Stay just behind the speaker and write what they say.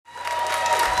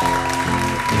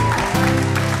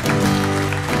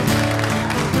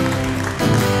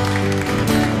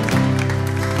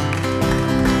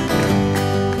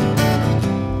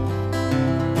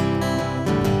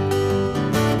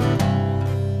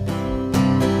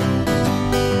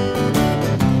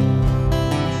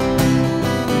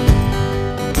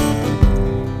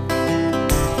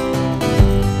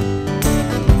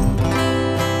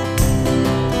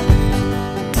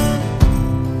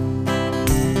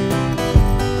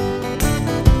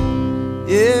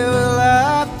Yeah, well,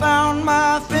 I found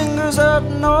my fingers up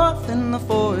north in the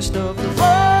forest of the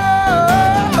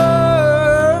fire.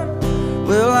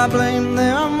 Well, I blame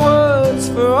them woods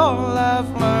for all I've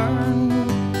learned.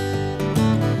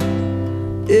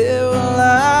 Yeah, well,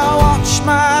 I watch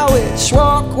my witch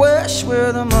walk west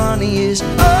where the money is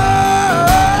earned,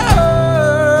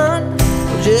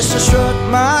 just to strut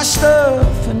my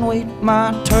stuff and wait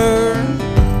my turn.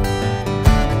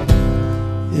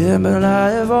 Yeah, but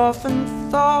I have often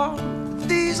thought that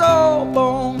these old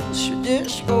bones should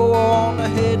just go on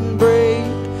ahead and break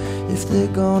if they're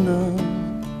gonna,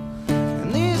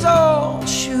 and these old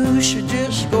shoes should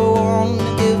just go on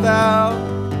to give out.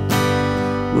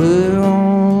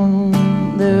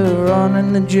 They're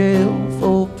running the jail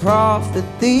for profit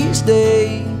these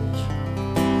days.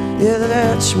 Yeah,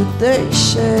 that's what they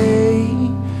say.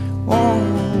 Oh.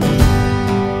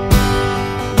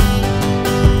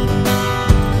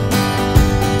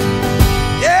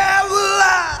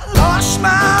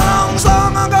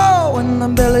 The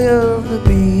belly of the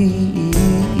beast.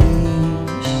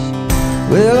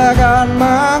 Well, I got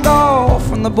my golf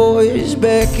from the boys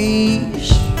back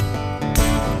east.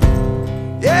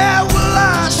 Yeah, well,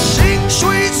 I sing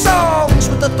sweet songs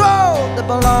with the throat that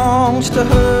belongs to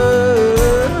her.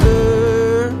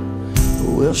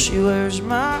 Well, she wears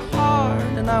my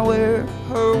heart and I wear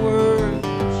her words.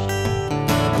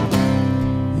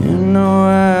 You know,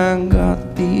 I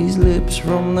got these lips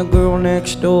from the girl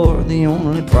next door. The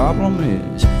only problem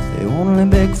is they only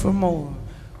beg for more.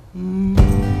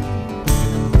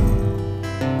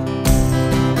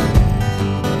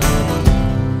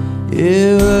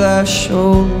 Yeah, well, I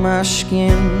showed my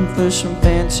skin for some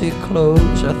fancy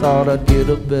clothes. I thought I'd get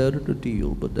a better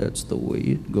deal, but that's the way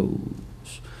it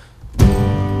goes.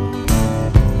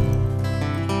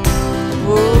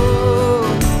 Whoa.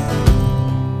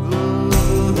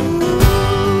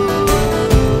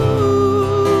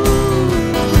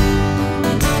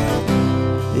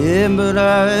 Yeah, but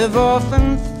I've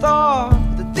often thought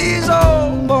that these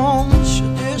old bones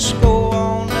should just go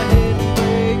on ahead and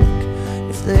break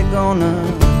if they're gonna,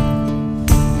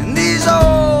 and these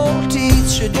old teeth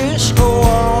should just go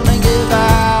on and give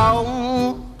out.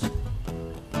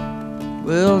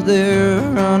 Well, they're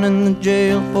running the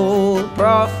jail for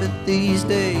profit these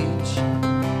days.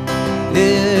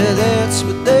 Yeah, that's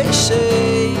what they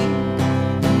say.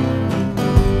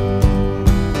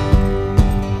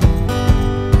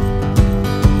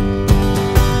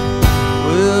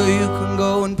 Well, you can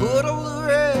go and put all the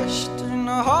rest in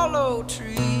a hollow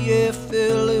tree. Yeah,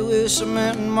 fill it with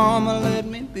cement and mama, let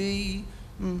me be.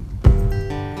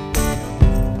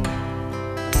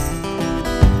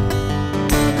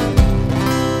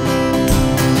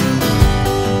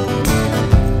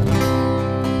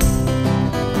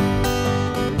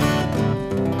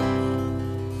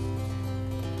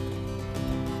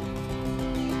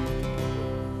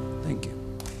 Thank you.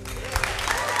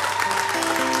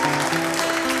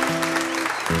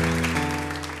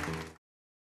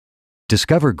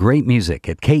 Discover great music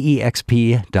at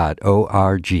KEXP.org.